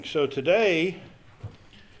So today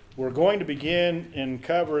we're going to begin and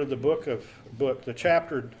cover the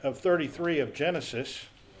chapter of 33 of Genesis.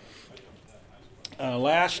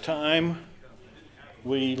 Last time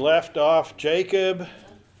we left off, Jacob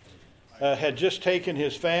had just taken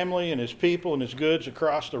his family and his people and his goods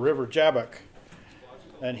across the river Jabbok,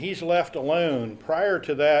 and he's left alone. Prior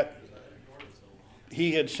to that,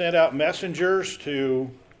 he had sent out messengers to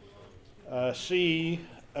see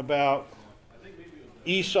about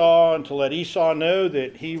Esau and to let Esau know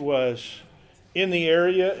that he was in the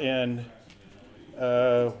area and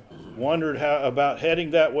wondered about heading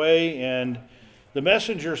that way. And the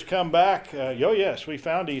messengers come back, oh yes, we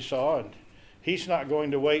found Esau, and he's not going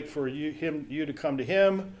to wait for you to come to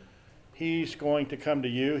him. He's going to come to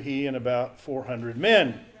you, he and about 400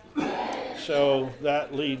 men. So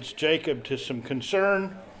that leads Jacob to some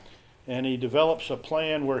concern, and he develops a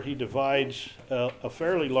plan where he divides a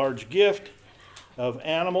fairly large gift of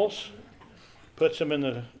animals, puts them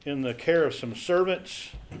in the care of some servants,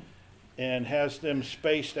 and has them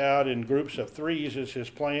spaced out in groups of threes is his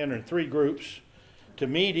plan, or three groups, to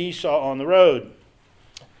meet Esau on the road.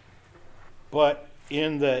 But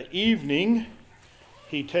in the evening,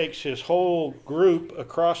 he takes his whole group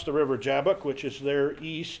across the river Jabbok, which is there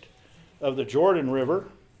east of the Jordan River,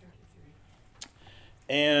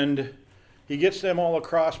 and he gets them all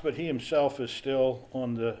across, but he himself is still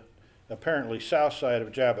on the apparently south side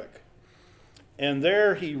of Jabbok. And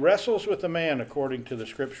there he wrestles with a man, according to the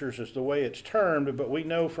scriptures, is the way it's termed, but we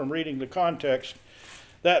know from reading the context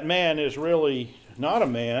that man is really not a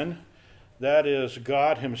man. That is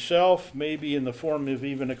God himself, maybe in the form of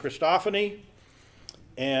even a Christophany,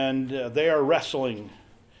 and they are wrestling.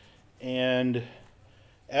 And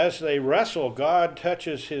as they wrestle, God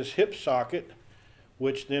touches his hip socket,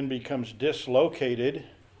 which then becomes dislocated.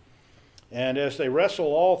 And as they wrestle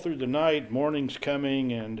all through the night, morning's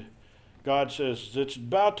coming, and God says, it's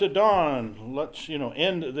about to dawn. Let's,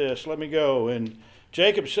 end this. Let me go. And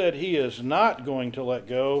Jacob said he is not going to let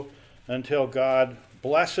go until God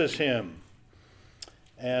blesses him.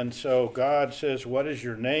 And so God says, what is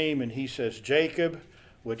your name? And he says, Jacob,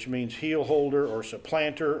 which means heel holder or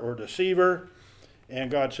supplanter or deceiver.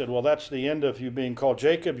 And God said, well, that's the end of you being called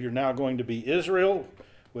Jacob. You're now going to be Israel,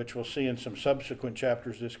 which we'll see in some subsequent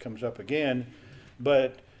chapters. This comes up again.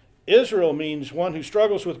 But Israel means one who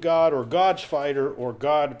struggles with God, or God's fighter, or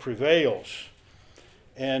God prevails.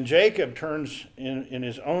 And Jacob turns in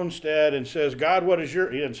his own stead and says, God, what is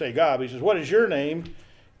your... He didn't say God, he says, what is your name?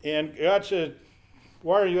 And God said,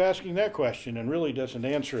 why are you asking that question? And really doesn't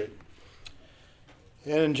answer it.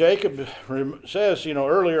 And Jacob says,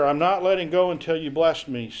 earlier, I'm not letting go until you blessed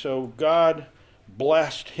me. So God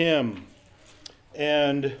blessed him.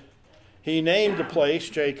 And he named the place,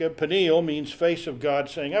 Jacob, Peniel, means face of God,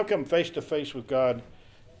 saying, I've come face to face with God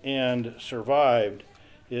and survived,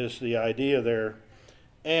 is the idea there.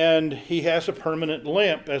 And he has a permanent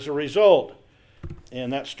limp as a result.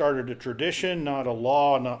 And that started a tradition, not a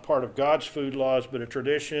law, not part of God's food laws, but a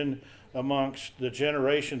tradition amongst the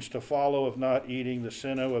generations to follow of not eating the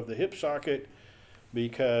sino of the hip socket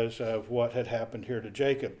because of what had happened here to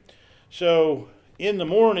Jacob. So in the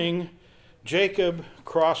morning, Jacob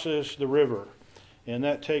crosses the river, and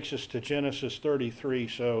that takes us to Genesis 33.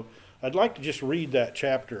 So I'd like to just read that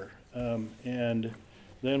chapter, and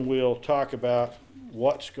then we'll talk about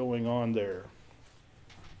what's going on there.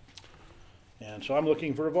 And so I'm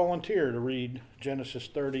looking for a volunteer to read Genesis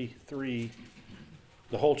 33,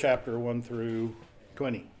 the whole chapter 1 through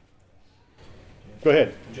 20. Go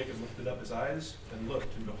ahead. And Jacob lifted up his eyes and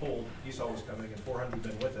looked, and behold, Esau was coming, and 400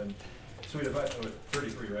 men with him. So he divided,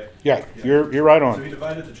 33, right? Yeah. You're right on. So he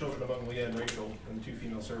divided the children among Leah and Rachel and the two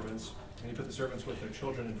female servants. And he put the servants with their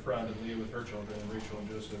children in front, and Leah with her children, and Rachel and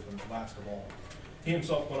Joseph, and last of all. He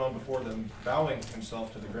himself went on before them, bowing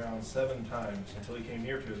himself to the ground 7 times, until he came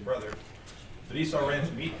near to his brother. But Esau ran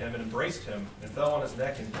to meet him and embraced him, and fell on his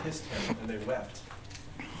neck and kissed him, and they wept.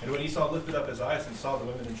 And when Esau lifted up his eyes and saw the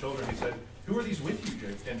women and children, he said, Who are these with you,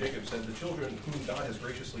 Jacob? And Jacob said, The children whom God has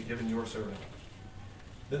graciously given your servant.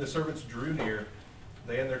 Then the servants drew near,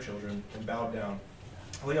 they and their children, and bowed down.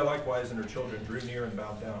 Leah likewise and her children drew near and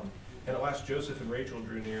bowed down. And at last Joseph and Rachel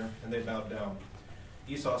drew near, and they bowed down.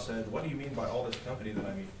 Esau said, What do you mean by all this company that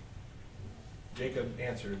I meet? Jacob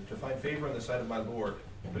answered, To find favor in the sight of my Lord.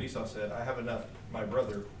 But Esau said, I have enough, my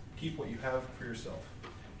brother. Keep what you have for yourself.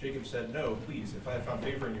 Jacob said, No, please, if I have found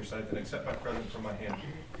favor in your sight, then accept my present from my hand.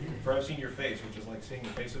 For I have seen your face, which is like seeing the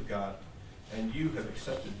face of God, and you have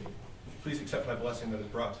accepted me. Please accept my blessing that is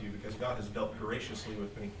brought to you, because God has dealt graciously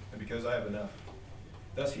with me, and because I have enough.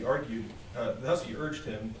 Thus he urged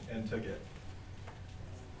him, and took it.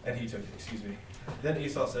 And he took it, excuse me. Then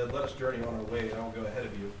Esau said, let us journey on our way, and I will go ahead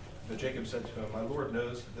of you. But Jacob said to him, my Lord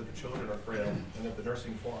knows that the children are frail, and that the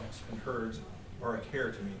nursing flocks and herds are a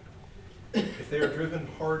care to me. If they are driven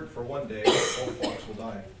hard for one day, all the flocks will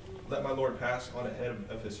die. Let my Lord pass on ahead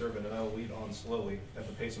of his servant, and I will lead on slowly at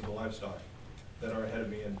the pace of the livestock that are ahead of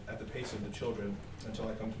me, and at the pace of the children, until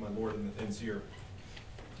I come to my Lord in Seir.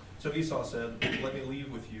 So Esau said, let me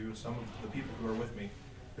leave with you some of the people who are with me.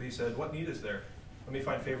 But he said, what need is there? Let me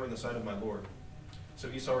find favor in the sight of my Lord. So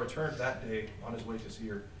Esau returned that day on his way to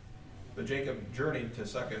Seir. But Jacob journeyed to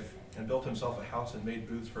Succoth, and built himself a house and made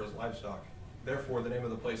booths for his livestock. Therefore the name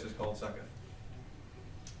of the place is called Succoth.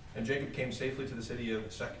 And Jacob came safely to the city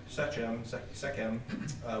of Shechem,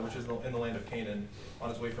 which is in the land of Canaan, on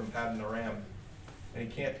his way from Paddan Aram.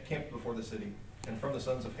 And he camped before the city. And from the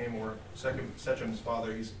sons of Hamor, Shechem's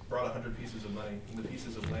father, he brought 100 pieces of money, and the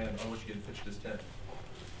pieces of land on which he had pitched his tent.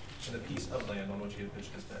 And the piece of land on which he had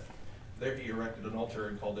pitched his tent. There he erected an altar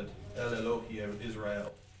and called it El Elohi of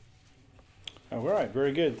Israel. All right,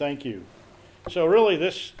 very good, thank you. So really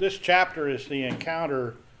this chapter is the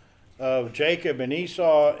encounter of Jacob and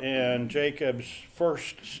Esau, and Jacob's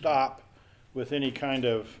first stop with any kind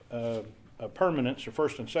of permanence, or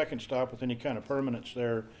first and second stop with any kind of permanence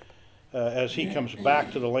there as he comes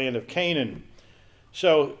back to the land of Canaan.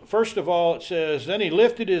 So first of all it says, then he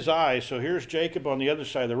lifted his eyes. So here's Jacob on the other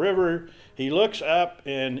side of the river. He looks up,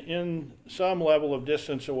 and in some level of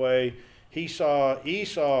distance away he saw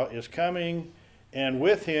Esau is coming, and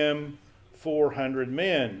with him 400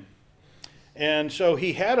 men. And so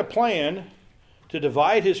he had a plan to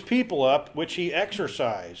divide his people up, which he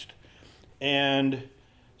exercised. And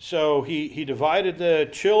so he divided the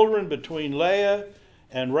children between Leah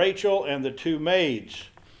and Rachel and the two maids.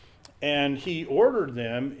 And he ordered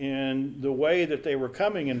them in the way that they were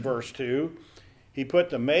coming in verse 2. He put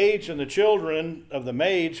the maids and the children of the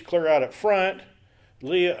maids clear out at front.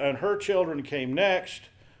 Leah and her children came next.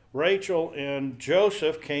 Rachel and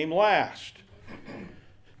Joseph came last.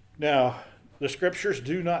 Now, the scriptures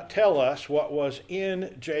do not tell us what was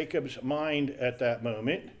in Jacob's mind at that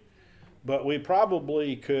moment, but we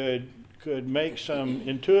probably could make some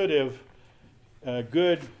intuitive,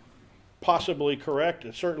 good, possibly correct,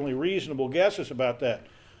 and certainly reasonable guesses about that.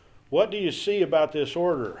 What do you see about this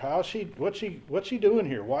order? What's he doing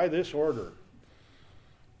here? Why this order?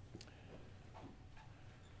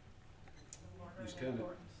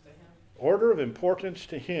 Order of importance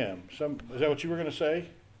to him. Is that what you were going to say?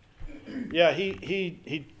 Yeah,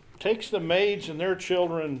 he takes the maids and their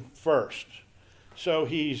children first. So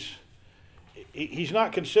he's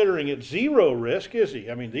not considering it zero risk, is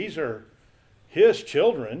he? I mean, these are his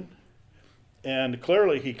children, and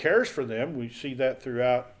clearly he cares for them. We see that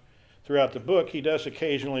throughout the book. He does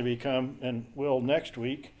occasionally become, and will next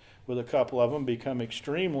week with a couple of them, become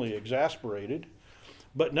extremely exasperated.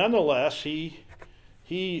 But nonetheless, he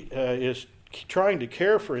is trying to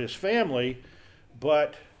care for his family,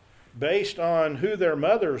 but based on who their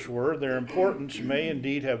mothers were, their importance may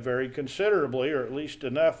indeed have varied considerably, or at least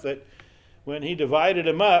enough that when he divided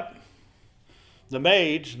them up, the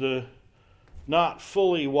maids, the not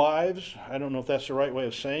fully wives, I don't know if that's the right way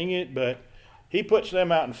of saying it, but he puts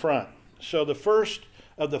them out in front. So the first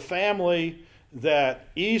of the family that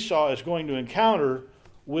Esau is going to encounter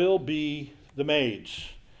will be the maids.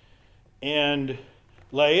 And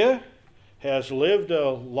Leah has lived a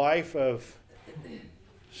life of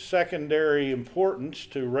secondary importance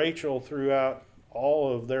to Rachel throughout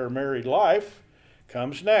all of their married life,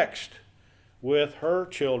 comes next with her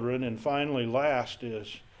children, and finally last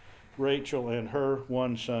is Rachel and her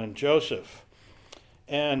one son Joseph.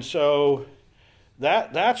 And so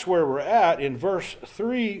that's where we're at. In verse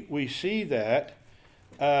 3 we see that,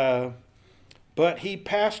 but he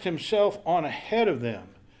passed himself on ahead of them.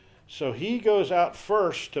 So he goes out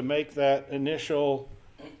first to make that initial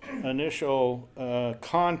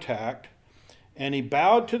contact, and he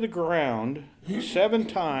bowed to the ground 7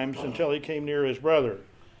 times until he came near his brother.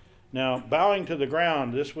 Now, bowing to the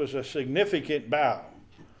ground, this was a significant bow.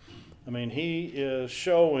 I mean, he is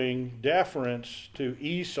showing deference to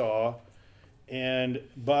Esau, and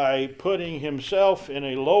by putting himself in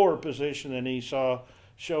a lower position than Esau,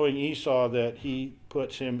 showing Esau that he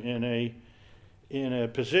puts him in a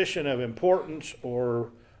position of importance or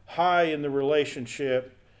high in the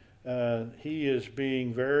relationship. He is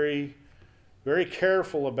being very, very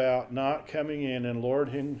careful about not coming in and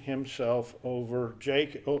lording himself over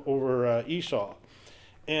Esau.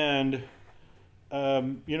 And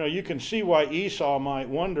you can see why Esau might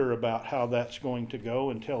wonder about how that's going to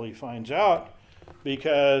go until he finds out,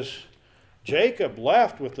 because Jacob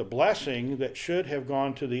left with the blessing that should have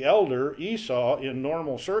gone to the elder Esau in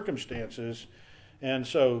normal circumstances. And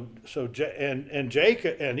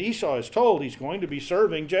Jacob and Esau is told he's going to be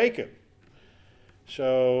serving Jacob.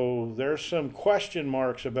 So there's some question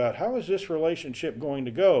marks about how is this relationship going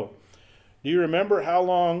to go. Do you remember how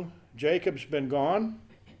long Jacob's been gone?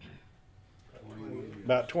 20 years.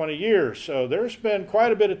 About 20 years. So there's been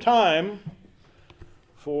quite a bit of time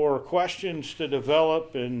for questions to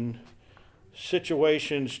develop and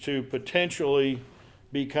situations to potentially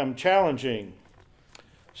become challenging.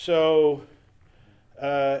 So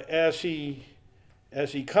as he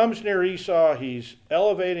comes near Esau, he's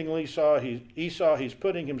elevating Esau. He's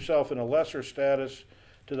putting himself in a lesser status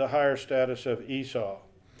to the higher status of Esau.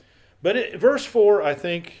 But verse 4, I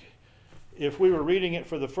think, if we were reading it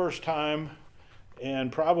for the first time,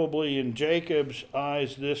 and probably in Jacob's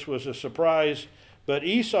eyes this was a surprise, but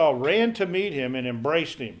Esau ran to meet him and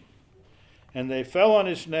embraced him. And they fell on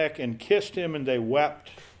his neck and kissed him, and they wept.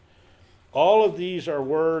 All of these are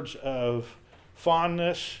words of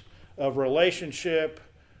fondness, of relationship,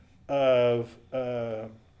 of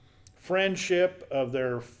friendship, of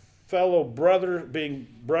their fellow brother, being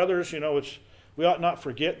brothers. We ought not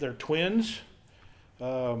forget they're twins.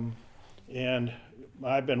 And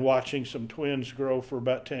I've been watching some twins grow for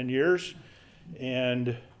about 10 years,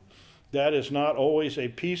 and that is not always a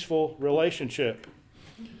peaceful relationship.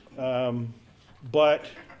 But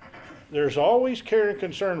there's always care and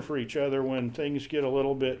concern for each other when things get a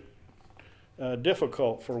little bit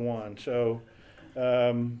difficult for one. So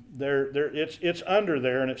it's under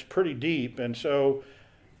there, and it's pretty deep. And so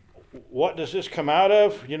what does this come out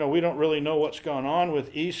of? We don't really know what's gone on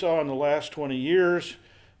with Esau in the last 20 years.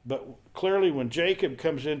 But clearly when Jacob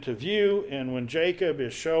comes into view, and when Jacob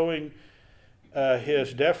is showing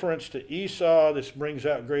his deference to Esau, this brings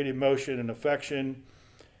out great emotion and affection.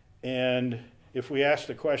 And if we ask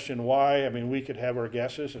the question why, we could have our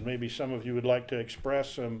guesses, and maybe some of you would like to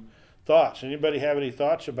express some thoughts. Anybody have any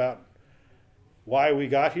thoughts about why we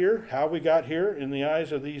got here, how we got here in the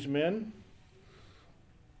eyes of these men?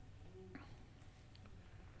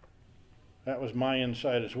 That was my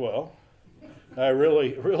insight as well. I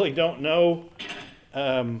really don't know.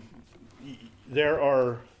 There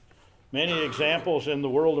are many examples in the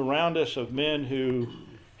world around us of men who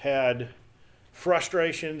had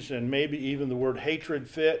frustrations and maybe even the word hatred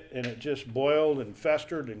fit, and it just boiled and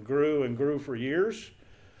festered and grew for years.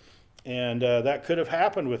 And that could have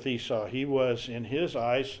happened with Esau. He was, in his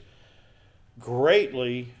eyes,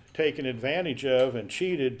 greatly taken advantage of and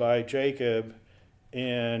cheated by Jacob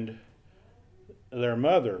and their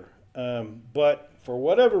mother. But for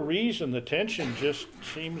whatever reason, the tension just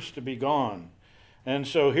seems to be gone. And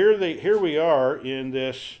so here we are in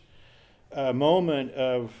this moment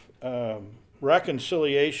of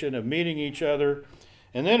reconciliation, of meeting each other.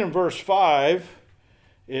 And then in verse 5,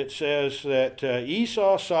 it says that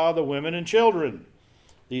Esau saw the women and children.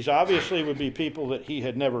 These obviously would be people that he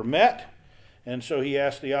had never met. And so he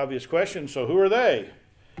asked the obvious question, so who are they?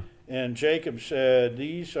 And Jacob said,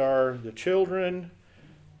 these are the children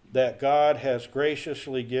that God has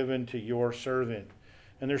graciously given to your servant.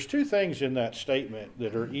 And there's two things in that statement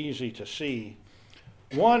that are easy to see.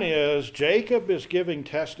 One is Jacob is giving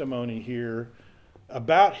testimony here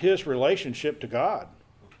about his relationship to God.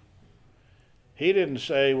 He didn't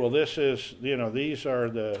say, well, this is, these are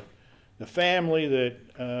the family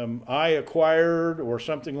that I acquired or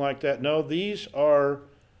something like that. No, these are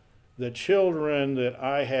the children that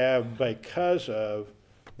I have because of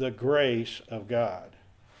the grace of God.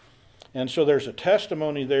 And so there's a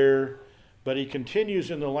testimony there, but he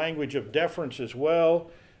continues in the language of deference as well,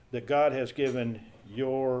 that God has given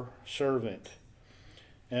your servant.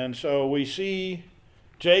 And so we see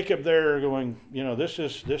Jacob there going, this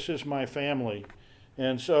is my family.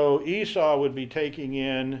 And so Esau would be taking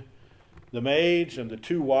in the maids and the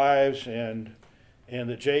two wives, and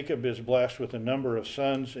that Jacob is blessed with a number of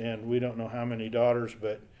sons, and we don't know how many daughters,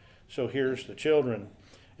 but so here's the children.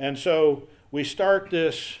 And so we start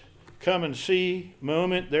this come and see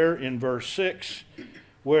moment there in verse 6,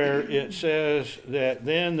 where it says that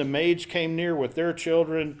then the maids came near with their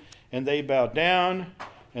children, and they bowed down.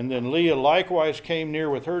 And then Leah likewise came near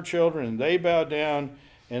with her children, and they bowed down.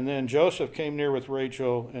 And then Joseph came near with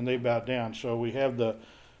Rachel, and they bowed down. So we have the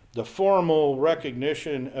formal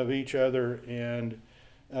recognition of each other, and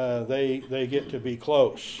they get to be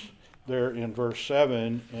close there in verse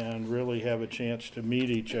 7 and really have a chance to meet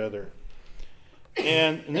each other.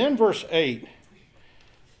 And then verse 8,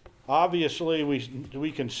 obviously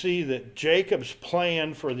we can see that Jacob's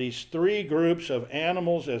plan for these three groups of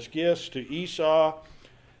animals as gifts to Esau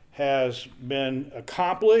has been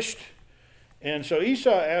accomplished. And so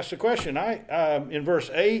Esau asked the question, in verse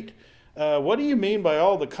 8, what do you mean by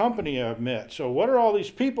all the company I've met? So what are all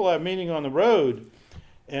these people I'm meeting on the road?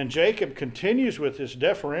 And Jacob continues with this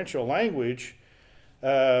deferential language,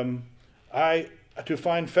 to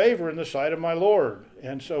find favor in the sight of my Lord.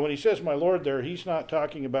 And so when he says my Lord there, he's not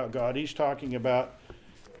talking about God. He's talking about,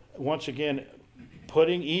 once again,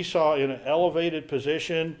 putting Esau in an elevated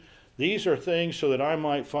position. These are things so that I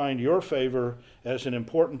might find your favor as an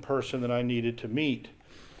important person that I needed to meet.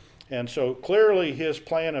 And so clearly his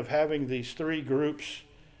plan of having these three groups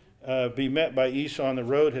be met by Esau on the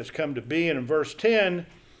road has come to be. And in verse 10,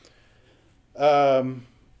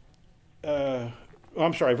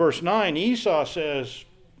 verse 9, Esau says,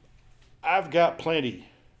 I've got plenty,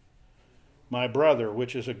 my brother,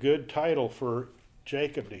 which is a good title for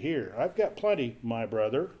Jacob to hear. I've got plenty, my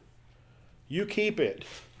brother. You keep it.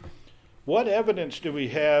 What evidence do we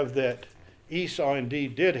have that Esau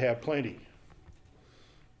indeed did have plenty?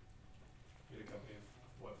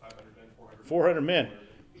 400 men.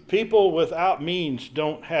 People without means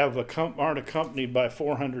aren't accompanied by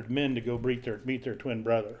 400 men to go meet their twin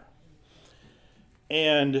brother.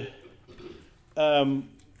 And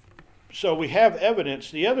so we have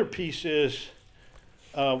evidence. The other piece is,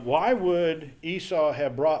 why would Esau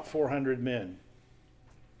have brought 400 men?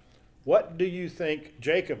 What do you think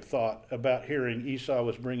Jacob thought about hearing Esau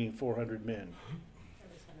was bringing 400 men? There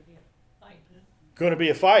was going to be a fight. Going to be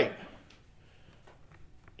a fight.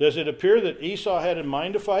 Does it appear that Esau had in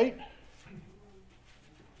mind to fight? Didn't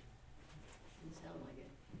sound like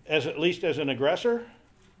it. At least as an aggressor?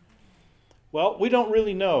 Well, we don't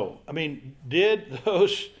really know. I mean, did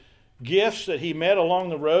those gifts that he met along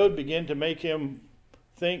the road begin to make him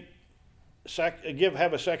think,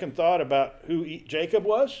 have a second thought about who Jacob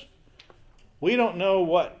was? We don't know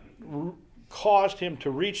what caused him to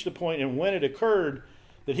reach the point and when it occurred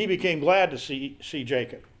that he became glad to see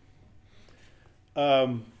Jacob.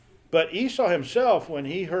 But Esau himself, when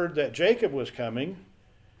he heard that Jacob was coming,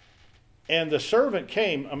 and the servant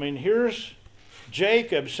came, I mean, here's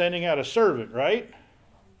Jacob sending out a servant, right?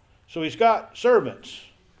 So he's got servants.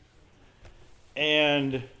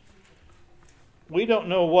 And we don't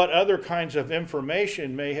know what other kinds of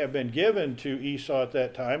information may have been given to Esau at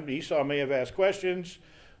that time. Esau may have asked questions.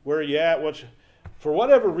 Where are you at? For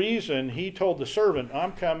whatever reason, he told the servant,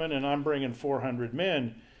 I'm coming and I'm bringing 400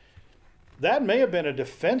 men. That may have been a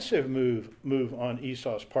defensive move on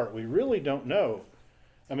Esau's part. We really don't know.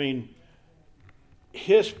 I mean,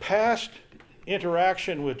 his past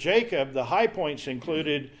interaction with Jacob, the high points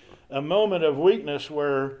included a moment of weakness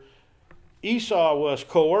where Esau was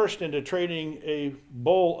coerced into trading a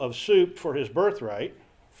bowl of soup for his birthright,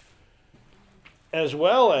 as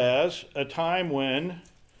well as a time when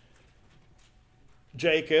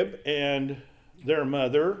Jacob and their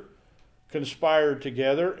mother conspired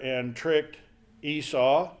together and tricked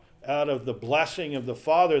Esau out of the blessing of the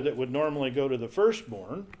father that would normally go to the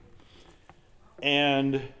firstborn.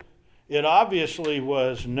 And it obviously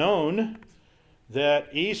was known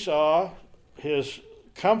that Esau, his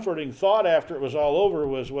comforting thought after it was all over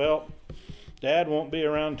was, well, Dad won't be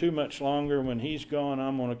around too much longer. When he's gone,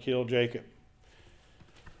 I'm going to kill Jacob.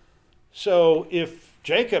 So if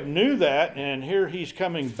Jacob knew that, and here he's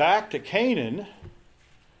coming back to Canaan,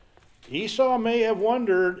 Esau may have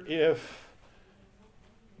wondered if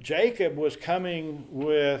Jacob was coming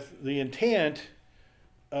with the intent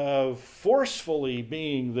of forcefully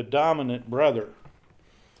being the dominant brother.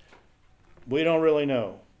 We don't really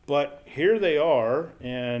know. But here they are,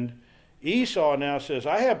 and Esau now says,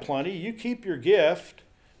 I have plenty, you keep your gift,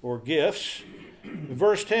 or gifts. In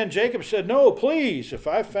verse 10, Jacob said, no, please, if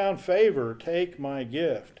I've found favor, take my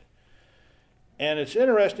gift. And it's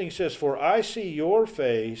interesting, he says, for I see your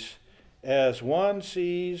face as one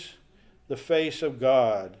sees the face of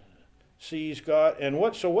God. Sees God. And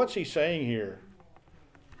what's he saying here?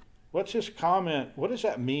 What's his comment? What does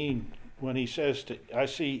that mean when he says, I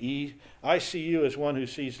see you as one who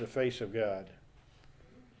sees the face of God?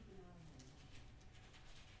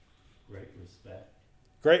 Great respect.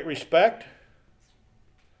 Great respect?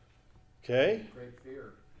 Okay. Great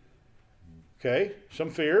fear. Okay.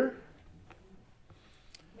 Some fear?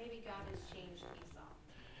 Maybe God has changed Esau.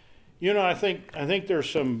 You know, I think there's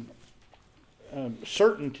some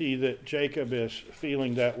certainty that Jacob is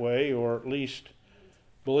feeling that way, or at least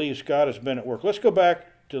believes God has been at work. Let's go back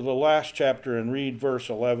to the last chapter and read verse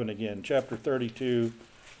 11 again. Chapter 32,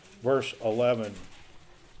 verse 11.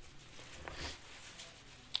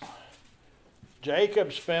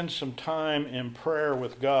 Jacob spends some time in prayer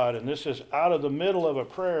with God, and this is out of the middle of a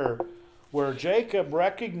prayer where Jacob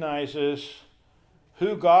recognizes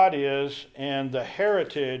who God is and the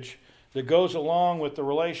heritage that goes along with the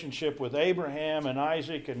relationship with Abraham and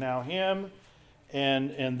Isaac and now him.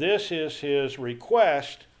 And this is his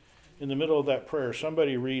request in the middle of that prayer.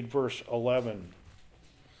 Somebody read verse 11.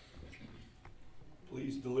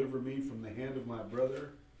 Please deliver me from the hand of my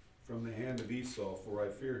brother, from the hand of Esau, for I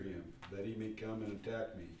fear him, that he may come and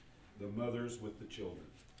attack me, the mothers with the children.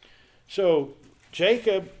 So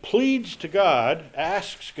Jacob pleads to God,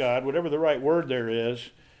 asks God, whatever the right word there is,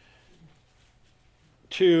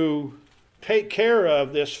 to take care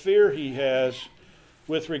of this fear he has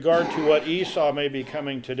with regard to what Esau may be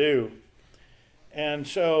coming to do. And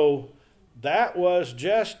so that was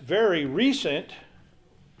just very recent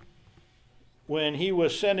when he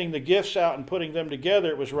was sending the gifts out and putting them together.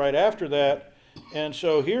 It was right after that. And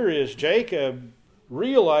so here is Jacob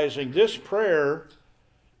realizing this prayer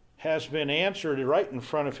has been answered right in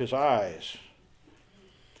front of his eyes.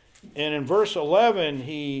 And in verse 11,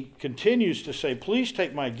 he continues to say, please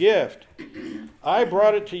take my gift. I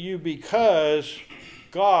brought it to you because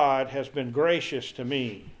God has been gracious to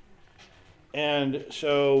me. And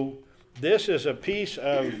so this is a piece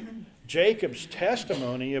of Jacob's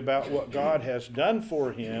testimony about what God has done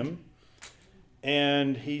for him.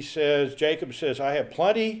 And he says, Jacob says, I have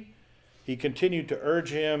plenty. He continued to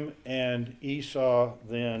urge him, and Esau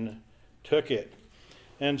then took it.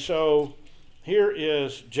 And so here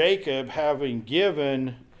is Jacob having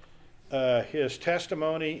given his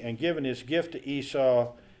testimony and given his gift to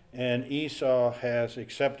Esau, and Esau has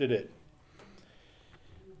accepted it.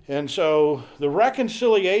 And so the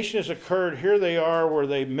reconciliation has occurred. Here they are where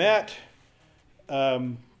they met.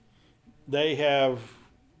 They have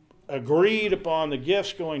agreed upon the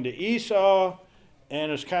gifts going to Esau,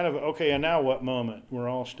 and it's kind of, okay, and now what moment? We're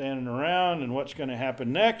all standing around, and what's going to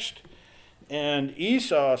happen next? And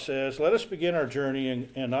Esau says, let us begin our journey,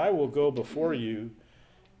 and I will go before you.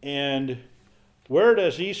 And where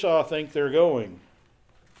does Esau think they're going?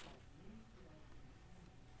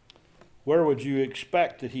 Where would you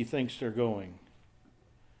expect that he thinks they're going?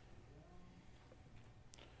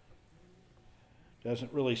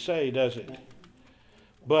 Doesn't really say, does it?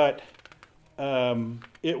 But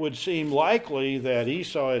it would seem likely that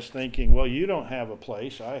Esau is thinking, well, you don't have a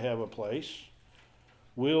place, I have a place.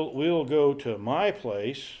 We'll go to my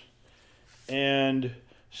place. And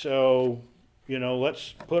so,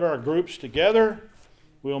 let's put our groups together.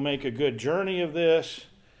 We'll make a good journey of this.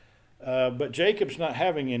 But Jacob's not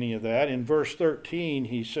having any of that. In verse 13,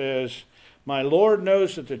 he says, my Lord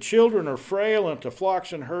knows that the children are frail, and that the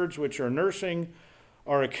flocks and herds which are nursing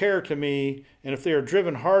are a care to me, and if they are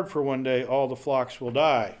driven hard for one day, all the flocks will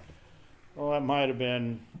die. Well, that might have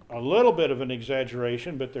been a little bit of an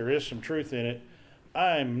exaggeration, but there is some truth in it.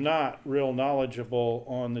 I'm not real knowledgeable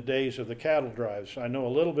on the days of the cattle drives. I know a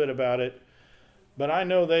little bit about it, but I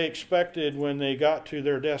know they expected when they got to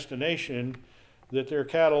their destination that their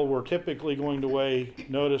cattle were typically going to weigh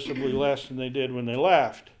noticeably less than they did when they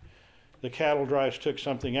left. The cattle drives took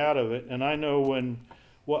something out of it, and I know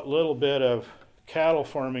what little bit of cattle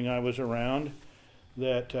farming I was around,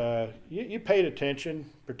 that you paid attention,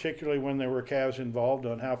 particularly when there were calves involved,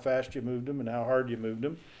 on how fast you moved them and how hard you moved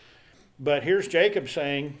them. But here's Jacob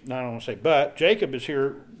saying, no, I don't want to say but, Jacob is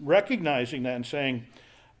here recognizing that and saying,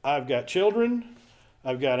 I've got children,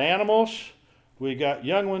 I've got animals, we got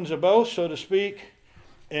young ones of both, so to speak,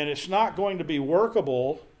 and it's not going to be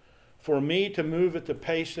workable for me to move at the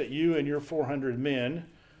pace that you and your 400 men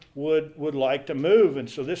would like to move. And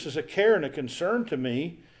so this is a care and a concern to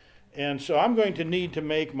me, and so I'm going to need to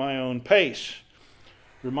make my own pace.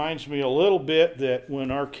 Reminds me a little bit that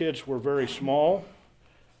when our kids were very small,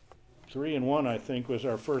 3 and 1 I think was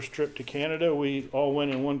our first trip to Canada, we all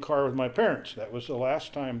went in one car with my parents. That was the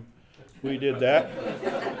last time we did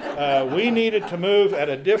that. We needed to move at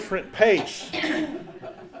a different pace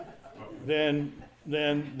than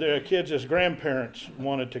the kids as grandparents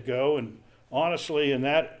wanted to go. And honestly, in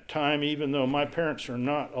that time, even though my parents are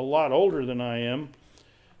not a lot older than I am,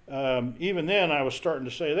 even then I was starting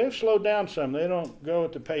to say, they've slowed down some. They don't go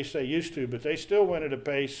at the pace they used to, but they still went at a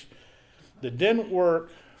pace that didn't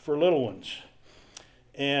work for little ones.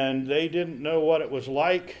 And they didn't know what it was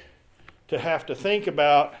like to have to think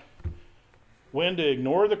about when to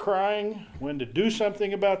ignore the crying, when to do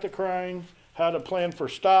something about the crying, how to plan for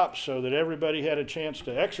stops so that everybody had a chance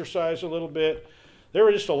to exercise a little bit. There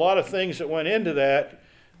were just a lot of things that went into that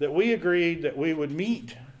we agreed that we would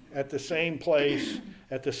meet at the same place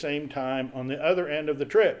at the same time on the other end of the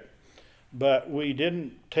trip. But we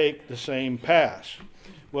didn't take the same pass.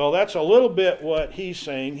 Well, that's a little bit what he's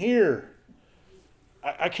saying here.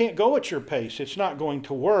 I can't go at your pace. It's not going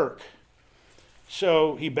to work.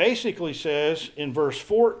 So he basically says in verse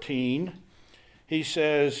 14, he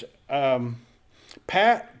says,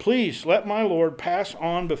 please let my Lord pass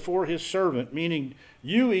on before his servant, meaning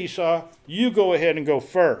you, Esau, you go ahead and go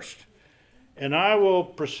first, and I will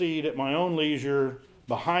proceed at my own leisure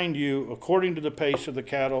behind you according to the pace of the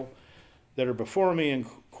cattle that are before me and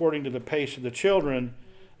according to the pace of the children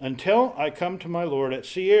until I come to my Lord at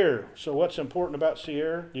Seir. So what's important about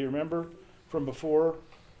Seir? Do you remember from before?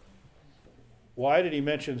 Why did he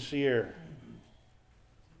mention Seir?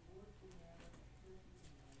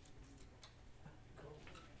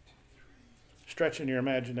 Stretching your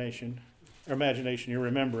imagination, your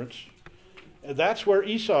remembrance. That's where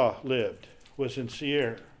Esau lived, was in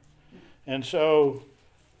Seir. And so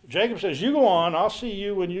Jacob says, "You go on. I'll see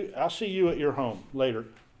you at your home later.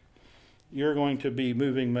 You're going to be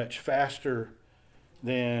moving much faster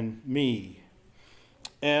than me."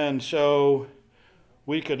 And so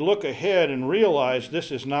we could look ahead and realize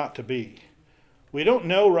this is not to be. We don't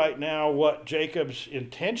know right now what Jacob's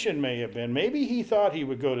intention may have been. Maybe he thought he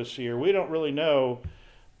would go to Seir. We don't really know,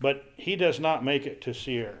 but he does not make it to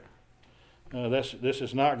Seir. This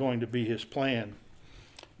is not going to be his plan.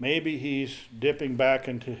 Maybe he's dipping back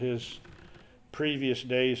into his previous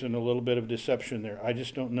days and a little bit of deception there. I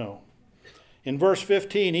just don't know. In verse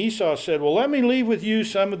 15, Esau said, "Well, let me leave with you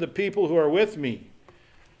some of the people who are with me."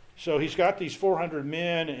 So he's got these 400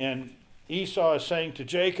 men, and Esau is saying to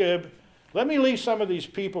Jacob, "Let me leave some of these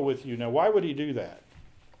people with you." Now, why would he do that?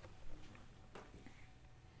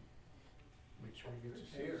 Make sure he gets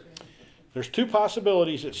a seer. There's two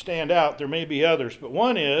possibilities that stand out. There may be others, but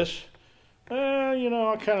one is,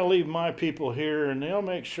 I'll kind of leave my people here, and they'll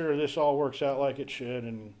make sure this all works out like it should,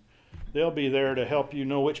 and they'll be there to help you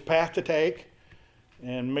know which path to take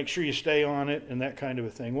and make sure you stay on it and that kind of a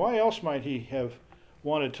thing. Why else might he have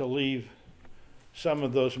wanted to leave some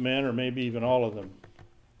of those men, or maybe even all of them?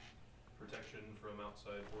 Protection from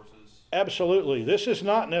outside forces. Absolutely. This is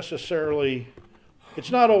not necessarily,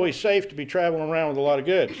 it's not always safe to be traveling around with a lot of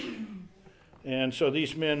goods. And so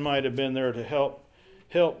these men might have been there to help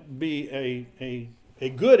be a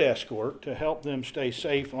good escort to help them stay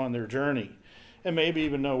safe on their journey, and maybe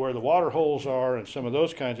even know where the water holes are and some of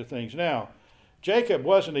those kinds of things. Now, Jacob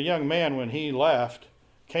wasn't a young man when he left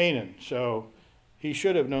Canaan, so he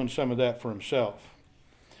should have known some of that for himself.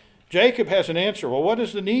 Jacob has an answer. Well, what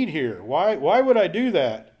is the need here? Why would I do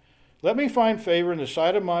that? Let me find favor in the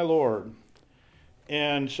sight of my Lord.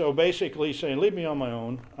 And so basically saying, leave me on my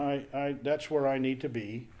own. That's where I need to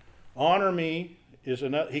be. Honor me is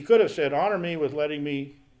enough. He could have said, honor me with letting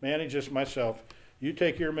me manage this myself. You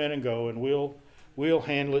take your men and go, and we'll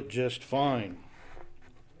handle it just fine.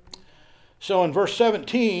 So in verse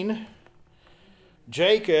 17,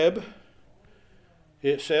 Jacob,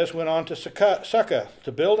 it says, went on to Succoth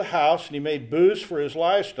to build a house, and he made booths for his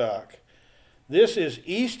livestock. This is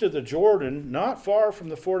east of the Jordan, not far from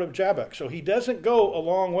the ford of Jabbok. So he doesn't go a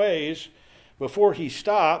long ways before he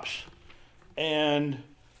stops and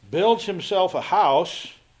builds himself a house.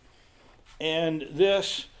 And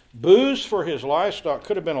this booths for his livestock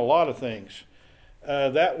could have been a lot of things.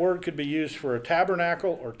 That word could be used for a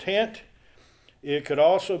tabernacle or tent. It could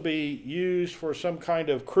also be used for some kind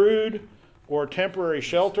of crude or temporary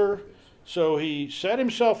shelter. So he set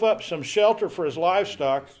himself up some shelter for his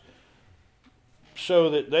livestock so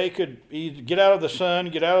that they could either get out of the sun,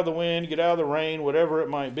 get out of the wind, get out of the rain, whatever it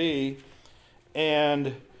might be.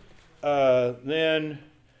 And then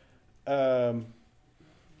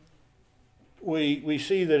we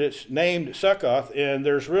see that it's named Succoth, and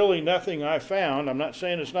there's really nothing I found. I'm not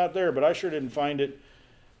saying it's not there, but I sure didn't find it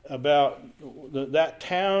about that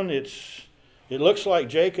town. It looks like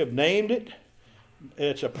Jacob named it.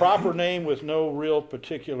 It's a proper name with no real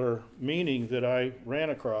particular meaning that I ran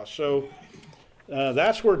across. So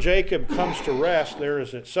that's where Jacob comes to rest. There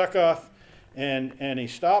is at Succoth, and he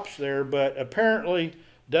stops there, but apparently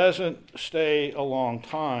doesn't stay a long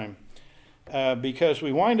time because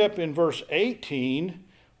we wind up in verse 18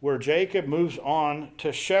 where Jacob moves on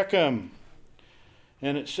to Shechem.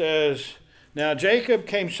 And it says, now Jacob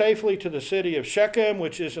came safely to the city of Shechem,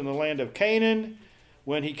 which is in the land of Canaan,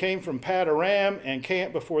 when he came from Padaram and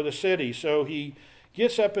camped before the city. So he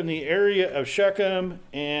gets up in the area of Shechem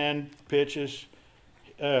and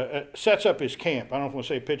sets up his camp. I don't want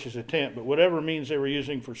to say pitches a tent, but whatever means they were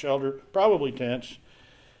using for shelter, probably tents.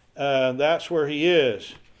 That's where he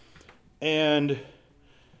is. And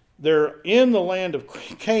they're in the land of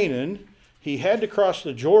Canaan. He had to cross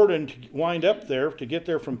the Jordan to wind up there, to get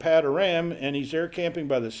there from Padaram, and he's there camping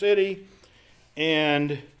by the city.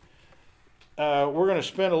 And we're going to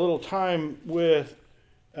spend a little time with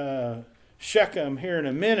Shechem here in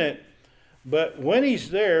a minute. But when he's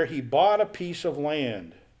there, he bought a piece of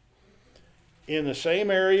land. in the same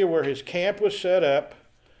area where his camp was set up,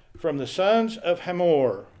 from the sons of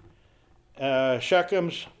Hamor,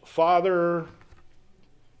 Shechem's father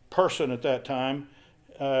person at that time.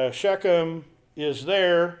 Shechem is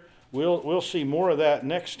there. We'll see more of that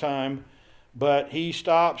next time. But he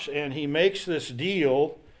stops and he makes this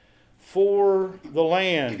deal for the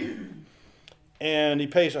land. And he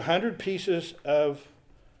pays 100 pieces of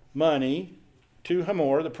money to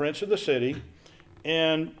Hamor, the prince of the city.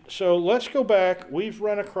 And so let's go back. We've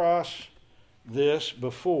run across this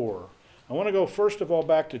before. I want to go first of all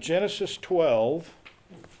back to Genesis 12,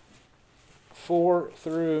 4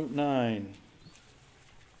 through 9.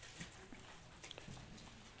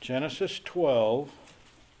 Genesis 12,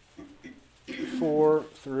 4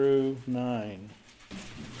 through 9.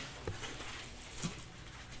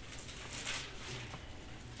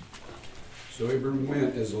 So Abram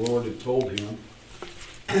went as the Lord had told him,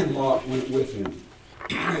 and Lot went with him.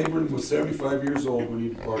 Abram was 75 years old when he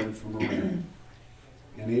departed from Haran.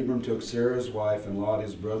 And Abram took Sarah's wife and Lot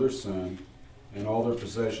his brother's son, and all their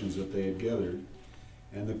possessions that they had gathered,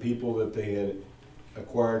 and the people that they had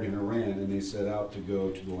acquired in Haran, and they set out to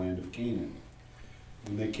go to the land of Canaan.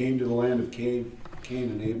 When they came to the land of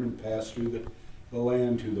Canaan, Abram passed through the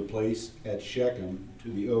land to the place at Shechem, to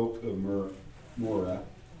the oak of Moreh.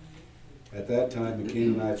 At that time the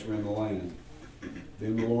Canaanites were in the land.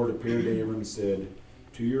 Then the Lord appeared to Abram and said,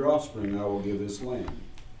 "To your offspring I will give this land."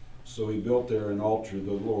 So he built there an altar to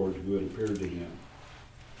the Lord who had appeared to him.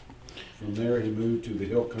 From there he moved to the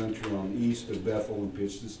hill country on the east of Bethel and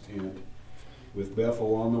pitched his tent, with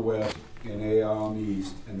Bethel on the west and Ai on the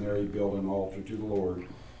east, and there he built an altar to the Lord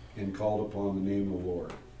and called upon the name of the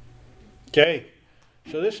Lord. Okay,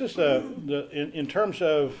 so this is in terms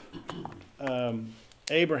of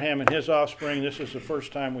Abraham and his offspring, this is the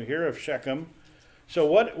first time we hear of Shechem. So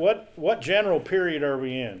what general period are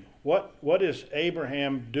we in? What is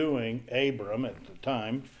Abraham doing, Abram at the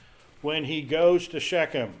time, when he goes to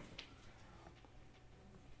Shechem?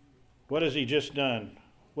 What has he just done?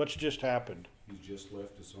 What's just happened? He's just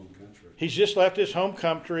left his home country. He's just left his home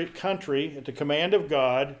country at the command of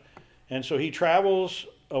God, and so he travels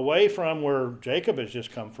away from where Jacob has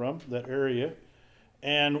just come from, that area,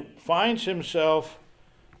 and finds himself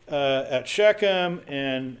at Shechem,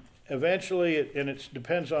 and eventually, and it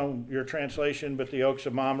depends on your translation, but the Oaks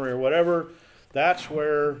of Mamre or whatever, that's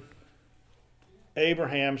where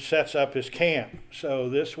Abraham sets up his camp. So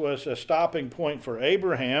this was a stopping point for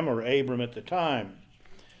Abraham, or Abram at the time.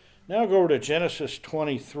 Now go over to Genesis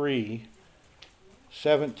 23,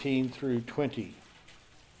 17 through 20.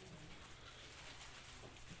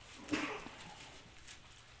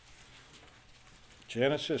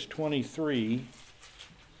 Genesis 23,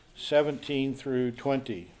 17 through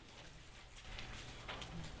 20.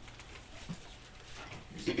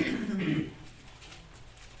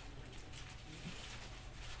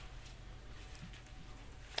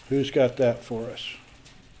 Who's got that for us?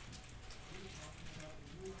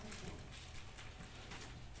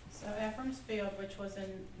 So Ephraim's field, which was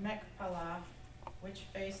in Machpelah, which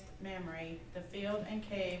faced Mamre, the field and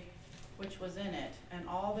cave which was in it, and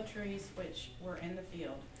all the trees which were in the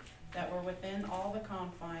field, that were within all the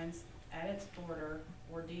confines at its border,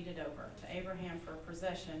 were deeded over to Abraham for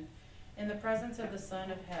possession in the presence of the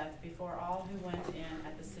son of Heth, before all who went in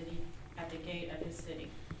at the gate of his city.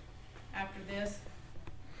 After this,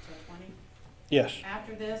 so 20? Yes.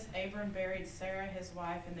 After this, Abram buried Sarah his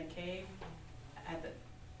wife in the cave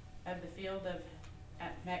of the field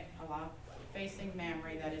at Machpelah, facing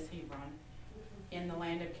Mamre, that is Hebron, in the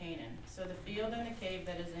land of Canaan. So the field and the cave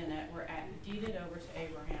that is in it were deeded over to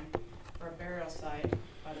Abraham for a burial site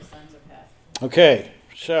by the sons of Heth. Okay,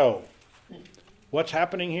 so what's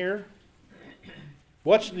happening here?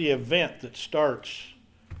 What's the event that starts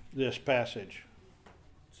this passage?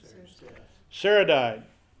 Sarah died.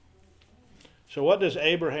 So what does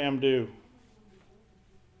Abraham do?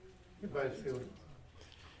 He buys field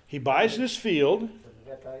He buys this field for the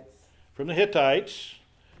Hittites. from the Hittites.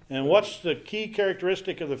 And what's the key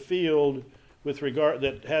characteristic of the field with regard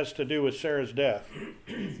that has to do with Sarah's death?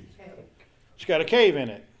 It's got a cave in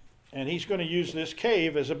it. And he's going to use this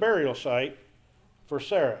cave as a burial site for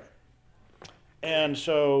Sarah. And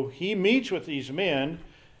so he meets with these men,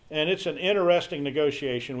 and it's an interesting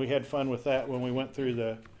negotiation. We had fun with that when we went through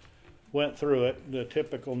it, the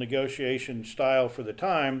typical negotiation style for the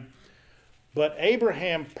time. But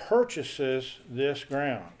Abraham purchases this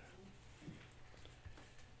ground.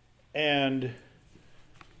 And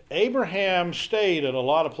Abraham stayed at a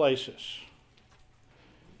lot of places.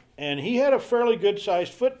 And he had a fairly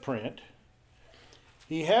good-sized footprint.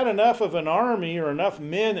 he had enough of an army or enough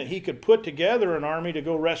men that he could put together an army to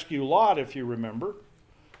go rescue Lot, if you remember.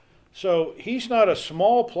 So he's not a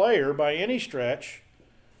small player by any stretch,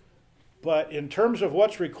 but in terms of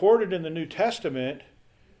what's recorded in the New Testament,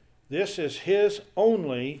 this is his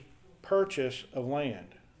only purchase of land.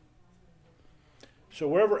 So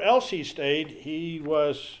wherever else he stayed, he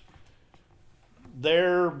was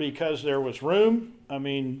there because there was room. I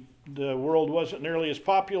mean, the world wasn't nearly as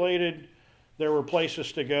populated. There were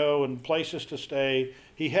places to go and places to stay.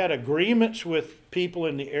 He had agreements with people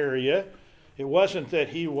in the area. It wasn't that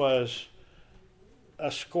he was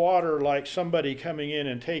a squatter, like somebody coming in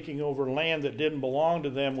and taking over land that didn't belong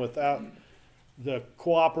to them without the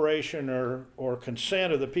cooperation or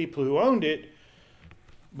consent of the people who owned it.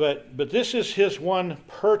 But this is his one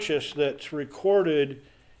purchase that's recorded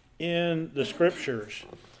in the scriptures.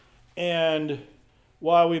 And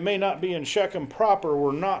while we may not be in Shechem proper,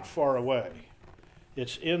 we're not far away.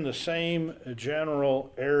 It's in the same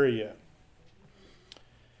general area.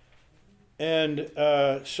 And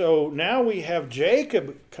so now we have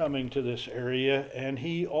Jacob coming to this area, and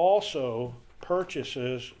he also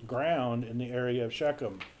purchases ground in the area of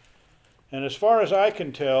Shechem. And as far as I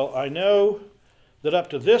can tell, I know that up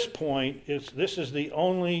to this point, this is the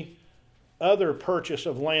only other purchase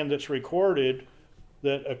of land that's recorded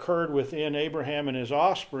that occurred within Abraham and his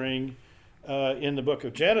offspring in the book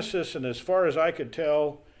of Genesis. And as far as I could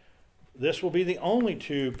tell, this will be the only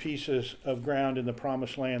two pieces of ground in the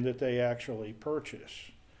promised land that they actually purchase.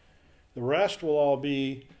 The rest will all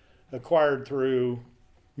be acquired through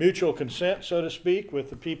mutual consent, so to speak, with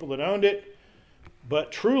the people that owned it,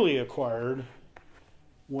 but truly acquired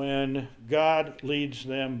when God leads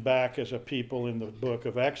them back as a people in the book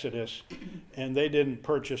of Exodus. And they didn't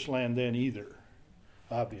purchase land then either,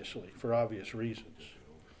 obviously, for obvious reasons.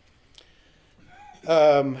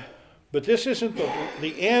 But this isn't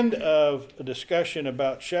the end of a discussion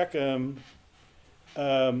about Shechem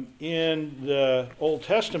in the Old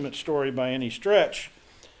Testament story by any stretch.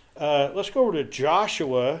 Let's go over to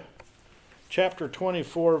Joshua chapter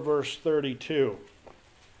 24, verse 32.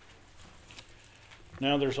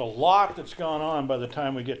 Now, there's a lot that's gone on by the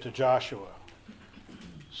time we get to Joshua.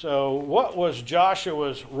 So, what was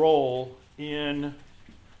Joshua's role in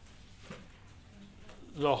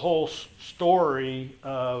the whole story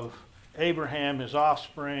of Abraham, his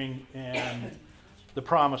offspring, and the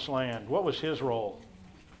promised land? What was his role?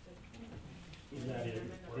 He's not in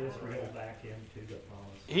Israel back into the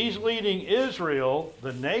promised. He's leading Israel,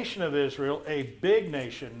 the nation of Israel, a big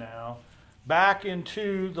nation now, back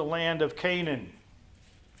into the land of Canaan.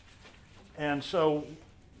 And so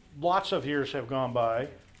lots of years have gone by.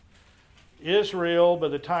 Israel, by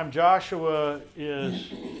the time Joshua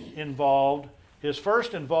is involved, his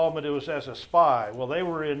first involvement was as a spy. Well, they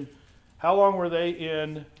were in, how long were they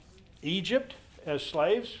in Egypt as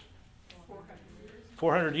slaves?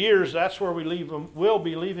 400 years. That's where we leave them. We'll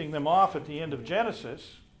be leaving them off at the end of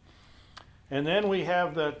Genesis. And then we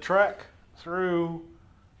have the trek through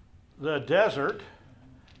the desert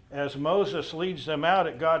as Moses leads them out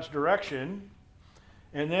at God's direction.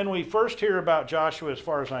 And then we first hear about Joshua, as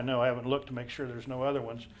far as I know. I haven't looked to make sure there's no other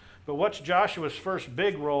ones. But what's Joshua's first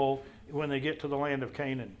big role when they get to the land of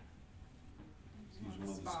Canaan? He's one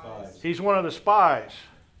of the spies. He's one of the spies.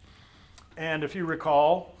 And if you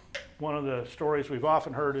recall, one of the stories we've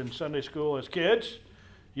often heard in Sunday school as kids,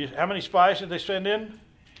 how many spies did they send in?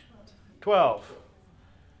 12.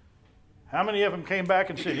 How many of them came back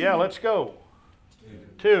and said, yeah, let's go?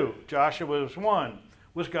 2. Joshua was 1.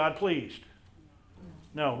 Was God pleased?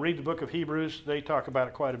 No, read the book of Hebrews. They talk about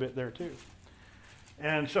it quite a bit there too.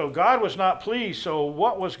 And so God was not pleased. So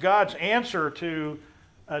what was God's answer to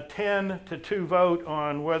a 10-2 vote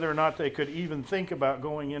on whether or not they could even think about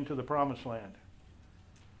going into the promised land?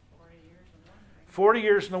 40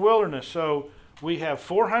 years in the wilderness. So we have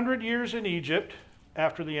 400 years in Egypt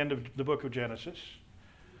after the end of the book of Genesis.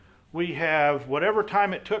 We have whatever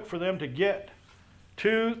time it took for them to get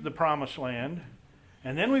to the promised land.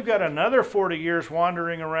 And then we've got another 40 years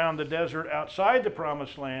wandering around the desert outside the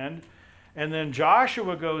promised land. And then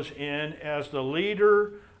Joshua goes in as the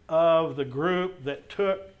leader of the group that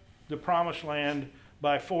took the promised land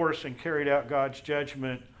by force and carried out God's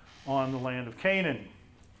judgment on the land of Canaan.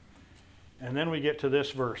 And then we get to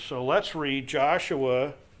this verse. So let's read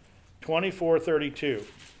Joshua 24:32.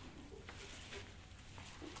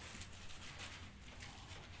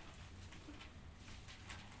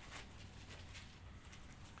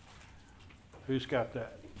 Who's got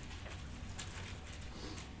that?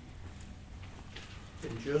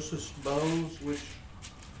 And Joseph's bones, which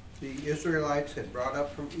The Israelites had brought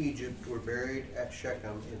up from Egypt were buried at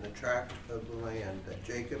Shechem in the tract of the land that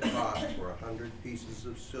Jacob bought for 100 pieces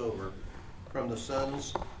of silver from the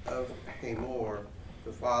sons of Hamor,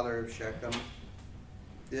 the father of Shechem.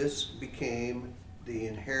 This became the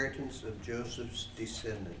inheritance of Joseph's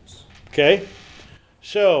descendants. Okay,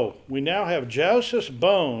 so we now have Joseph's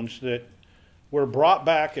bones that were brought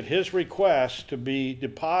back at his request to be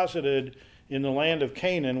deposited in the land of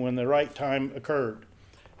Canaan when the right time occurred.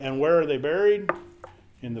 And where are they buried?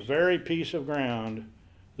 In the very piece of ground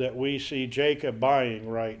that we see Jacob buying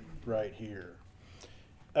right here.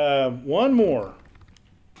 One more.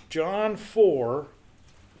 John 4,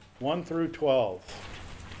 1 through 12.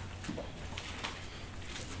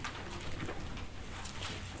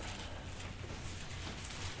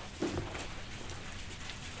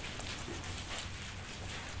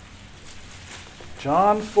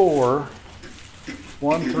 John 4,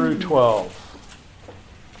 1 through 12.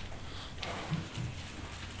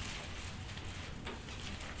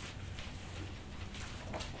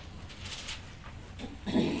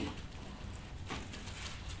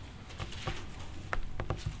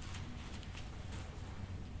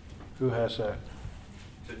 Who has that?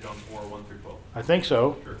 To John 4, 1 through 12. I think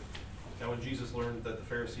so. Sure. Now when Jesus learned that the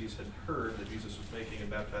Pharisees had heard that Jesus was making and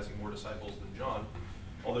baptizing more disciples than John,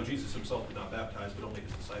 although Jesus himself did not baptize, but only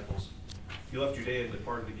his disciples, he left Judea and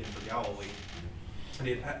departed again for Galilee. And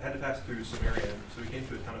he had to pass through Samaria, so he came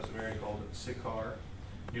to a town of Samaria called Sychar,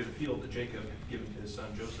 near the field that Jacob had given to his son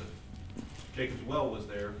Joseph. Jacob's well was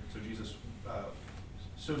there, so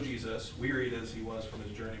Jesus, wearied as he was from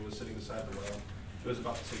his journey, was sitting beside the well. It was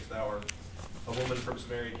about the 6th hour. A woman from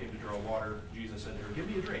Samaria came to draw water. Jesus said to her, "Give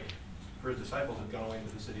me a drink," for his disciples had gone away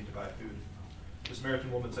into the city to buy food. The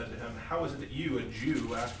Samaritan woman said to him, "How is it that you, a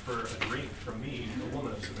Jew, ask for a drink from me, a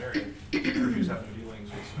woman of Samaria?" For Jews have no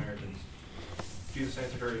dealings with Samaritans. Jesus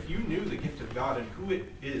answered her, "If you knew the gift of God and who it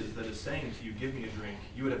is that is saying to you, 'Give me a drink,'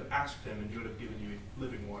 you would have asked him, and he would have given you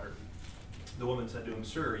living water." The woman said to him,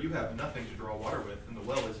 "Sir, you have nothing to draw water with, and the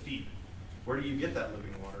well is deep. Where do you get that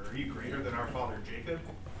living water? Are you greater than our father Jacob?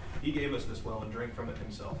 He gave us this well and drank from it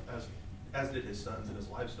himself, as did his sons and his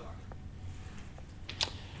livestock."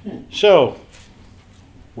 So,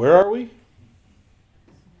 where are we?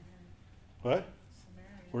 What?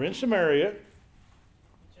 We're in Samaria.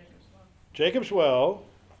 Jacob's well,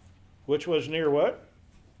 which was near what?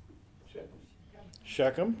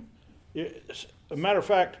 Shechem. A matter of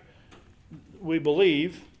fact, we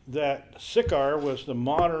believe that Sychar was the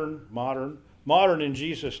modern in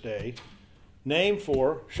Jesus' day, name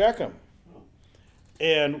for Shechem.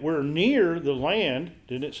 And we're near the land,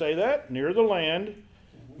 didn't it say that? Near the land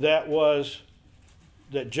that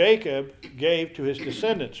Jacob gave to his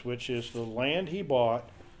descendants, which is the land he bought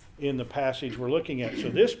in the passage we're looking at. So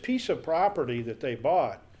this piece of property that they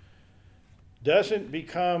bought doesn't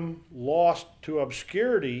become lost to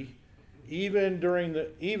obscurity even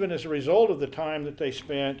as a result of the time that they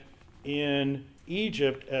spent in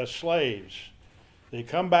Egypt as slaves. They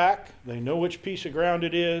come back, they know which piece of ground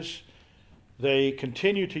it is, they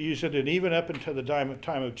continue to use it, and even up until the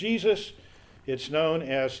time of Jesus, it's known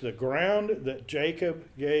as the ground that Jacob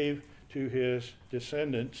gave to his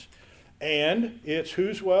descendants. And it's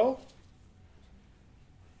whose well?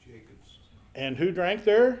 Jacob's. And who drank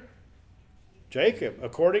there? Jacob,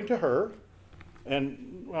 according to her.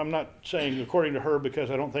 And I'm not saying according to her because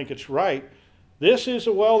I don't think it's right. This is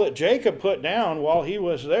a well that Jacob put down while he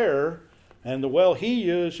was there, and the well he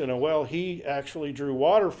used and a well he actually drew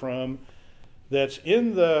water from, that's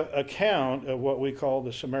in the account of what we call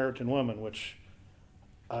the Samaritan woman, which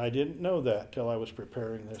I didn't know that till I was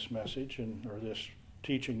preparing this message or this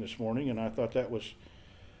teaching this morning, and I thought that was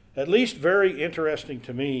at least very interesting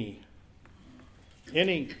to me.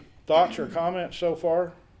 Any thoughts or comments so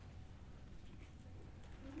far?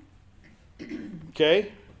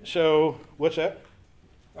 Okay, so what's that?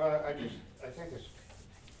 I think it's,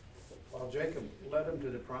 while Jacob led him to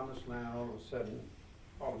the promised land, all of a sudden,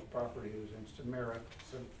 all his property was in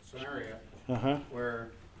Samaria, Uh-huh. where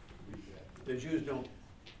the Jews don't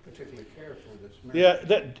particularly care for this. Yeah,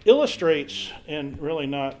 that illustrates, and really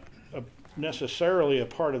not necessarily a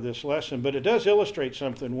part of this lesson, but it does illustrate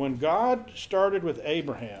something. When God started with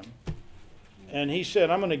Abraham, and he said,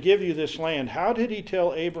 "I'm going to give you this land," how did he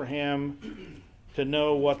tell Abraham to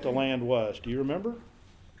know what the land was? Do you remember?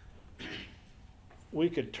 We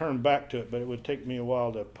could turn back to it, but it would take me a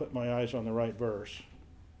while to put my eyes on the right verse.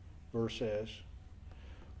 Verse says,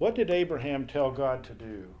 what did Abraham tell God to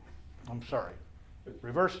do? I'm sorry.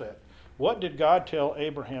 Reverse that. What did God tell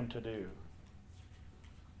Abraham to do?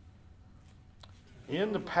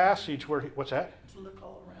 In the passage where what's that? To look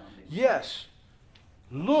all around him. Yes.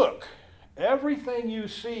 look, everything you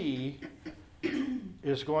see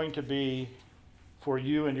is going to be for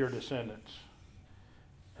you and your descendants.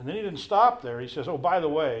 And then he didn't stop there. He says, oh, by the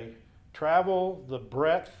way, travel the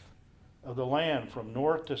breadth of the land from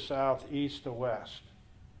north to south, east to west.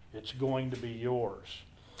 It's going to be yours.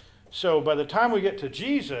 So by the time we get to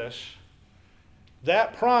Jesus,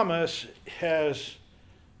 that promise has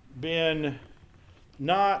been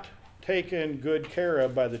not taken good care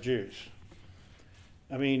of by the Jews.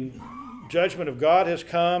 I mean, judgment of God has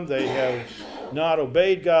come. They have not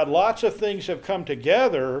obeyed God. Lots of things have come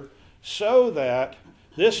together so that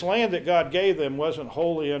this land that God gave them wasn't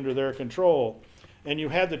wholly under their control. And you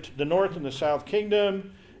had the north and the south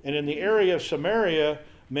kingdom, and in the area of Samaria,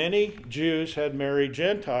 many Jews had married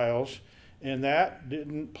Gentiles, and that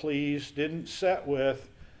didn't set with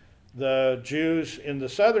the Jews in the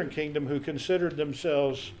southern kingdom who considered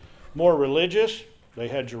themselves more religious. They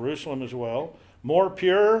had Jerusalem as well, more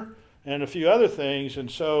pure, and a few other things.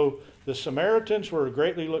 And so the Samaritans were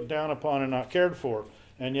greatly looked down upon and not cared for.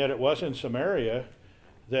 And yet it was in Samaria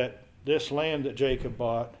that this land that Jacob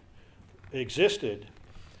bought existed.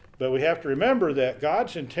 But we have to remember that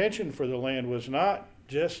God's intention for the land was not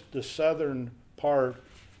just the southern part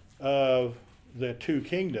of the two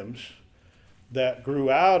kingdoms that grew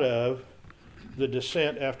out of the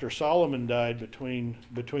descent after Solomon died between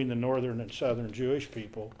the northern and southern Jewish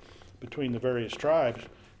people, between the various tribes.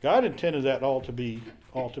 God intended that all to be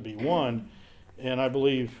one, and I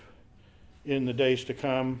believe in the days to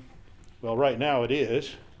come, well, right now it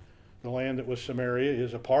is. The land that was Samaria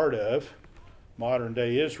is a part of modern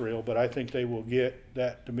day Israel, but I think they will get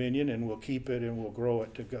that dominion and will keep it and will grow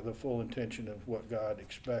it to the full intention of what God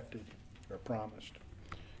expected or promised.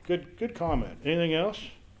 Good comment. Anything else?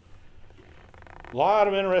 A lot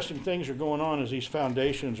of interesting things are going on as these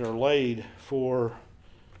foundations are laid for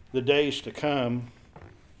the days to come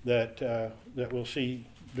that we'll see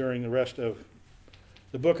during the rest of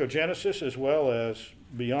the book of Genesis as well as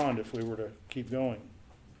beyond if we were to keep going.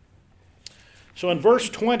 So in verse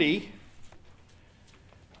 20,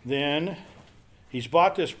 then he's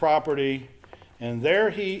bought this property, and there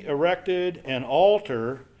he erected an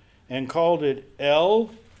altar and called it El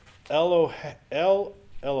Elohe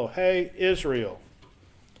Israel.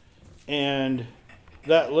 And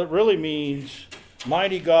that really means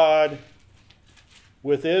mighty God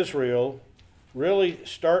with Israel. Really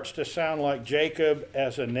starts to sound like Jacob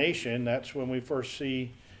as a nation. That's when we first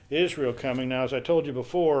see Israel coming. Now, as I told you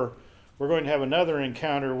before, we're going to have another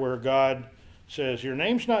encounter where God says, your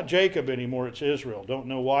name's not Jacob anymore, it's Israel. Don't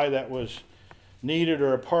know why that was needed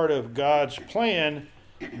or a part of God's plan,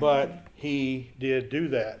 but he did do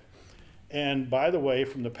that. And by the way,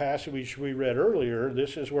 from the passage we read earlier,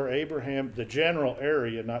 this is where Abraham, the general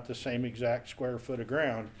area, not the same exact square foot of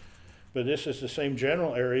ground, but this is the same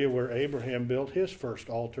general area where Abraham built his first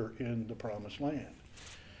altar in the Promised Land.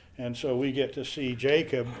 And so we get to see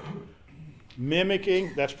Jacob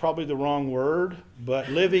mimicking, that's probably the wrong word, but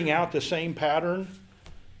living out the same pattern.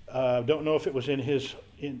 Don't know if it was in his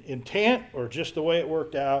intent or just the way it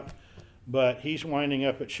worked out, but he's winding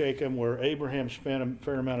up at Shechem where Abraham spent a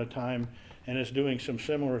fair amount of time and is doing some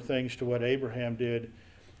similar things to what Abraham did,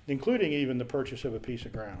 including even the purchase of a piece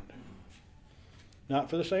of ground. Not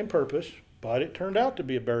for the same purpose, but it turned out to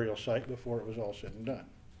be a burial site before it was all said and done.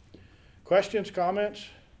 Questions, comments?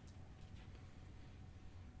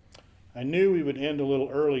 I knew we would end a little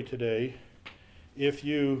early today. If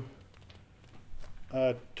you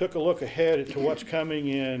took a look ahead to what's coming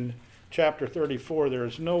in chapter 34, there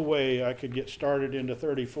is no way I could get started into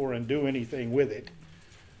 34 and do anything with it.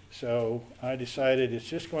 So I decided it's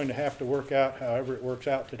just going to have to work out however it works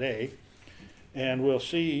out today. And we'll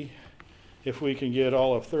see if we can get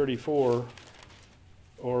all of 34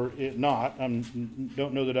 or it not. I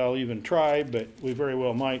don't know that I'll even try, but we very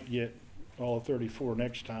well might get all of 34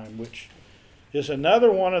 next time, which is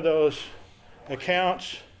another one of those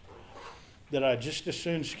accounts that I just as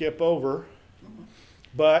soon skip over.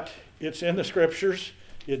 But it's in the scriptures.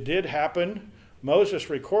 It did happen. Moses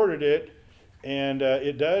recorded it, and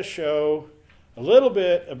it does show a little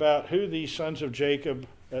bit about who these sons of Jacob,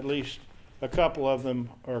 at least a couple of them,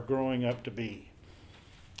 are growing up to be.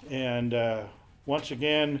 And once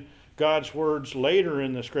again, God's words later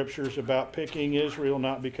in the scriptures about picking Israel,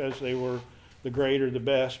 not because they were the great or the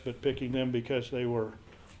best, but picking them because they were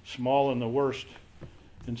small and the worst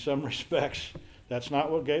in some respects. That's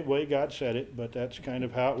not what way God said it, but that's kind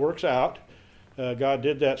of how it works out. God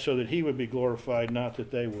did that so that he would be glorified, not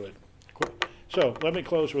that they would. So let me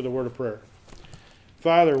close with a word of prayer.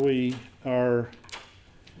 Father, we are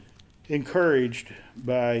encouraged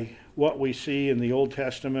by what we see in the Old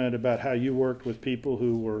Testament about how you worked with people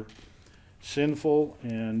who were sinful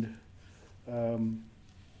and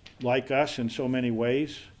like us in so many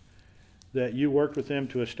ways, that you worked with them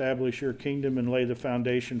to establish your kingdom and lay the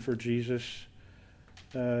foundation for Jesus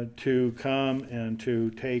to come and to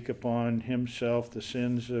take upon himself the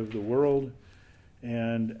sins of the world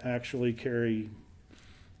and actually carry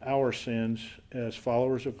our sins as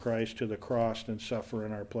followers of Christ to the cross and suffer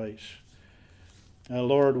in our place.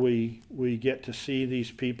 Lord, we get to see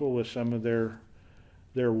these people with some of their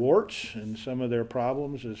warts and some of their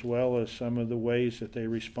problems, as well as some of the ways that they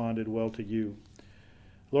responded well to you.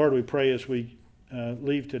 Lord, we pray as we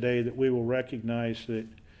leave today that we will recognize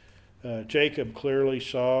that Jacob clearly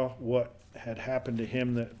saw what had happened to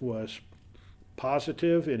him that was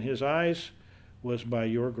positive in his eyes was by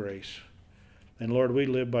your grace. And Lord, we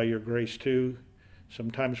live by your grace too.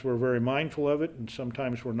 Sometimes we're very mindful of it, and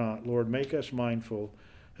sometimes we're not. Lord, make us mindful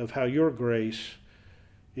of how your grace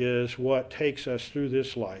is what takes us through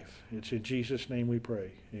this life. It's in Jesus' name we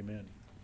pray. Amen.